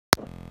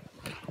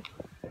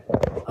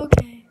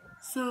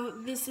So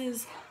this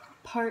is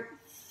part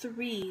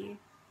 3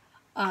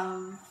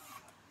 of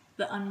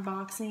the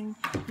unboxing.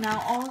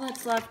 Now all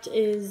that's left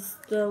is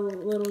the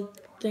little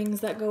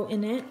things that go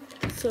in it.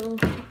 So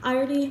I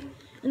already,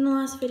 in the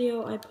last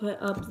video, I put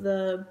up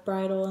the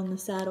bridle and the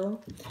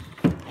saddle,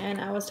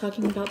 and I was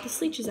talking about the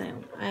sleeches I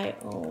own. I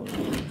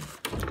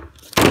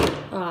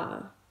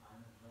own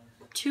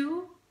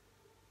 2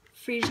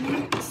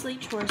 Frisian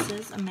sleech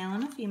horses, a male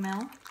and a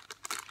female.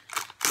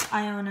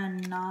 I own a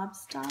knob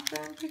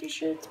stopper, I'm pretty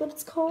sure it's what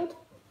it's called.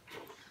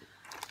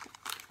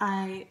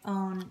 I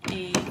own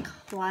a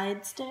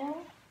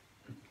Clydesdale,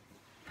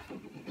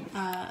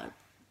 a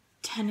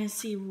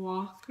Tennessee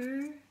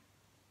Walker,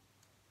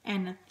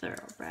 and a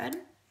Thoroughbred.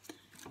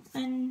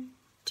 And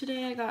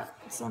today I got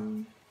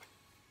some,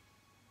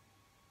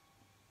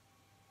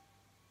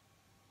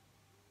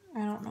 I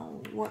don't know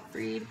what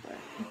breed, but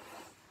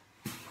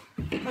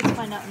let's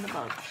find out in the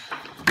book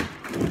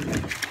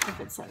if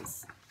it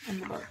says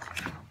in the book.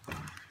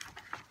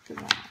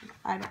 Because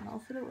I don't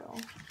know if it will.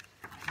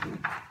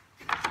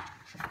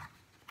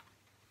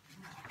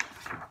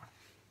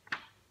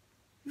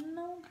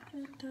 No,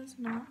 it does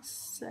not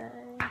say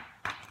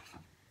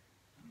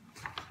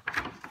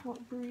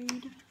what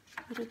breed,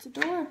 but it's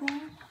adorable.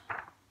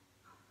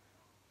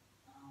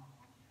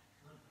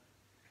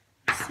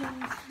 So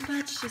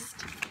that's just,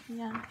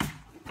 yeah.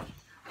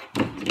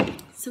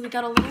 So we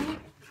got a little,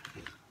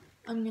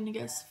 I'm gonna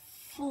guess,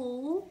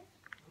 foal.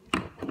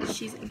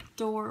 She's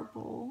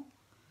adorable.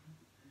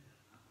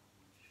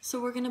 So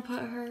we're gonna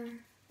put her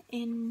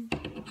in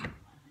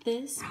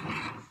this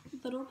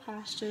little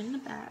pasture in the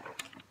back.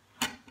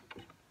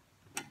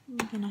 I'm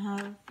gonna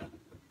have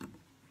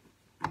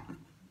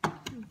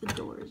the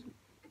doors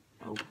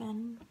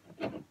open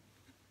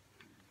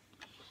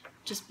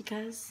just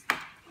because.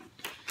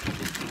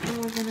 And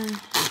we're gonna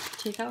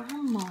take out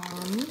her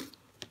mom.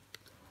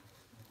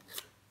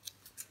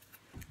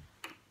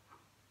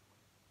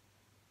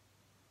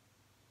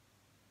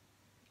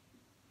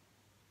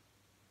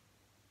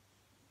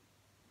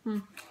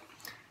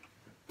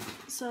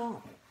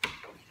 So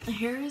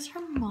here is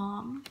her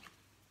mom.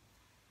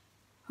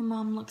 Her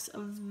mom looks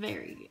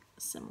very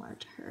similar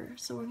to her.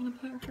 So we're gonna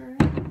put her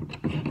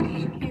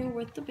here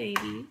with the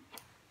baby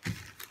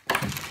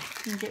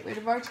and get rid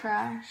of our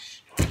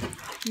trash.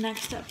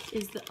 Next up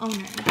is the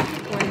owner,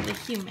 or the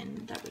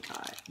human that we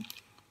got.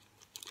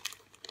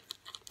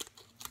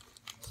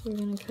 So we're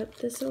gonna cut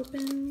this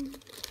open,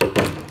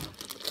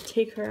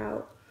 take her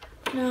out.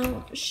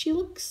 Now, she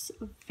looks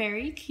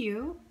very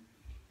cute.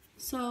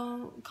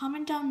 So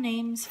comment down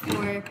names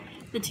for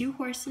the 2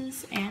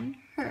 horses and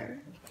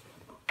her.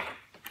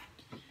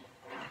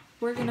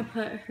 We're gonna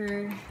put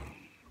her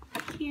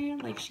here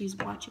like she's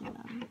watching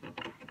them,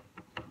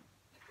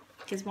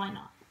 because why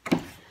not?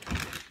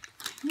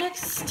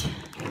 Next,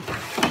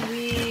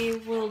 we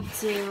will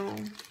do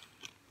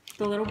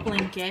the little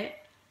blanket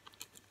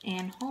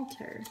and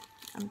halter.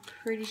 I'm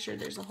pretty sure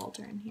there's a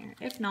halter in here.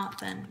 If not,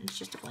 then it's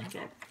just a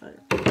blanket, but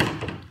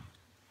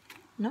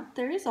nope,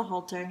 there is a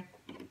halter.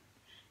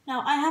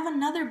 Now, I have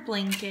another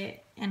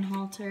blanket and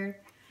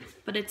halter,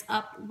 but it's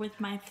up with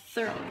my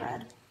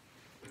Thoroughbred.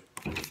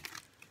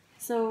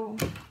 So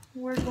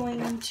we're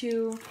going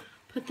to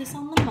put this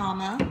on the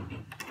mama,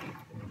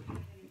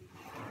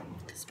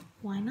 because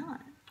why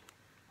not?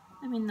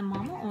 I mean, the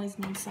mama always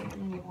needs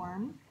something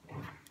warm.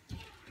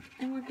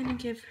 And we're going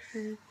to give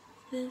her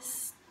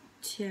this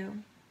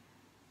too.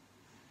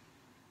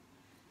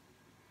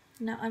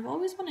 Now, I've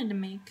always wanted to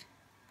make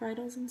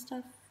bridles and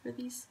stuff for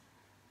these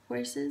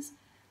horses,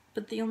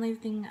 but the only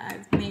thing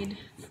I've made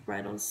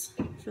bridles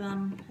for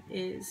them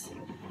is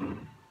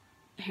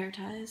hair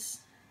ties,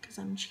 because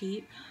I'm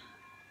cheap.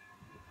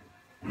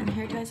 And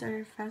hair ties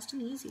are fast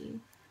and easy.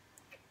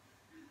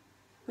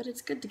 But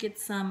it's good to get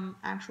some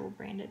actual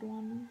branded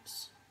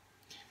ones.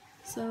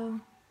 So,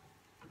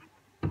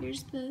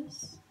 here's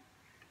this.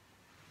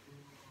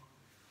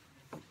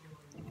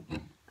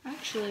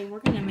 Actually, we're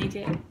going to make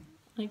it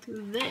like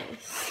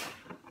this,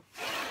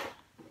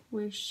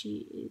 where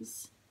she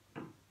is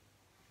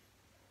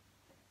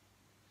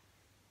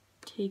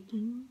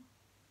taking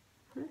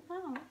her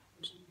out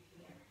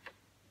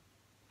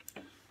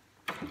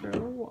for a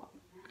walk.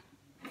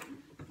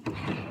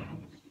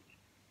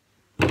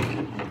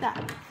 Like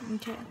that.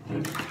 Okay.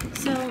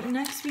 So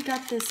next we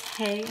got this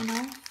hay and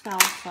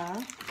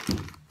alfalfa.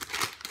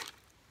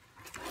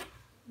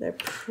 They're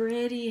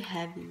pretty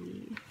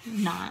heavy.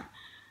 Not.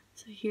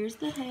 So here's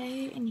the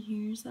hay and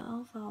here's the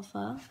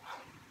alfalfa,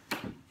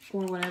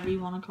 or whatever you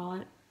want to call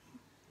it.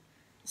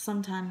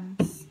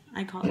 Sometimes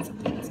I call it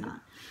something it's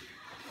not.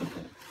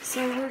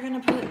 So we're gonna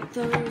put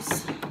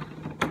those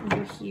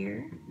over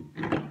here,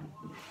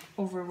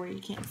 over where you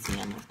can't see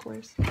them, of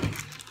course.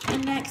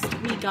 And next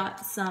we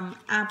got some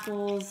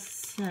apples,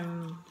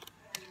 some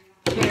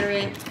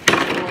carrot,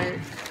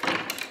 pork,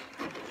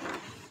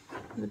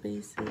 the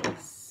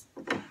basics.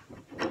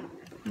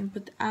 And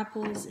put the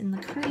apples in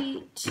the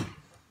crate.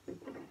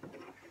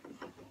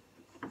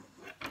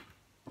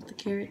 Put the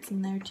carrots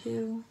in there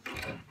too.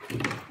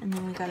 And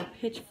then we got a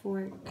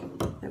pitchfork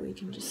that we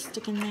can just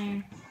stick in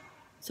there.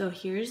 So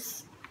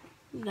here's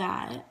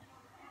that.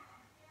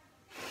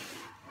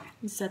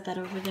 Set that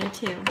over there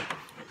too.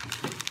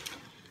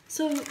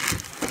 So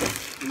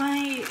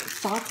my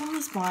thoughts on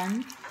this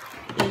barn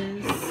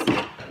is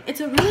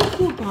it's a really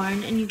cool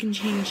barn, and you can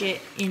change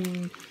it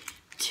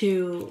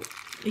into,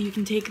 you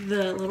can take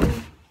the little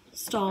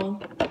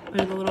stall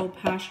or the little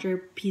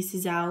pasture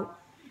pieces out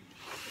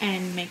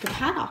and make a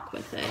paddock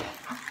with it.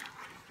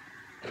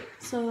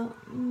 So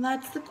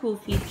that's the cool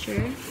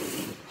feature.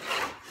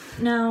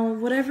 Now,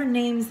 whatever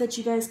names that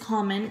you guys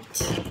comment,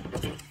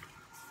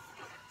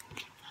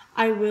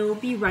 I will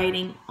be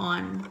writing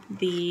on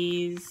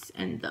these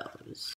and those.